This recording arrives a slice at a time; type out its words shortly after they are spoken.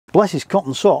Bless his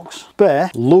cotton socks.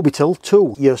 Spare Lubitel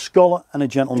 2. You're a scholar and a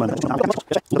gentleman.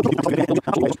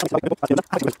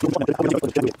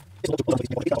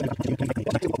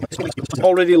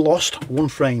 Already lost one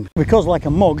frame. Because like a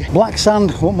mug, black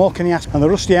sand, what more can you ask? And the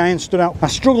rusty iron stood out. I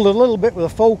struggled a little bit with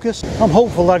the focus. I'm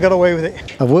hopeful that I got away with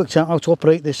it. I've worked out how to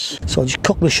operate this. So I'll just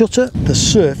cock the shutter. The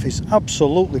surf is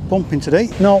absolutely pumping today.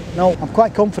 No, I'm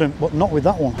quite confident, but not with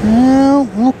that one. No,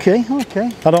 okay.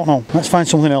 I don't know. Let's find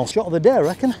something else. Shot of the day, I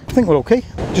reckon. I think we're okay.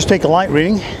 Just take a light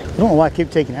reading. I don't know why I keep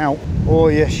taking it out. Oh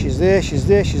yes, she's there,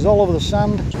 she's all over the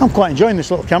sand. I'm quite enjoying this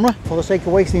little camera for the sake of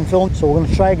wasting film. So we're going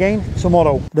to try again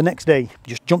tomorrow. The next day,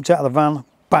 just jumped out of the van,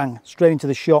 bang, straight into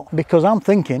the shot, because I'm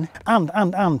thinking, and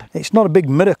it's not a big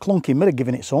mirror, clunky mirror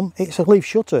giving it some, it's a leaf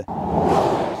shutter.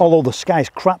 Although the sky's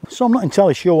crap, so I'm not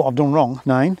entirely sure what I've done wrong.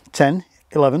 9, 10,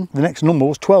 11, the next number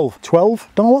was 12. 12?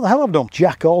 Don't know what the hell I've done.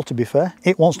 Jack all, to be fair.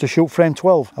 It wants to shoot frame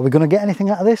 12. Are we going to get anything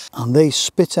out of this? And they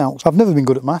spit out. I've never been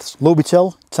good at maths.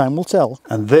 Lubitel, time will tell.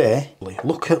 And there,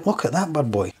 look at that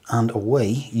bad boy. And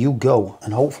away you go.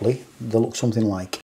 And hopefully they'll look something like.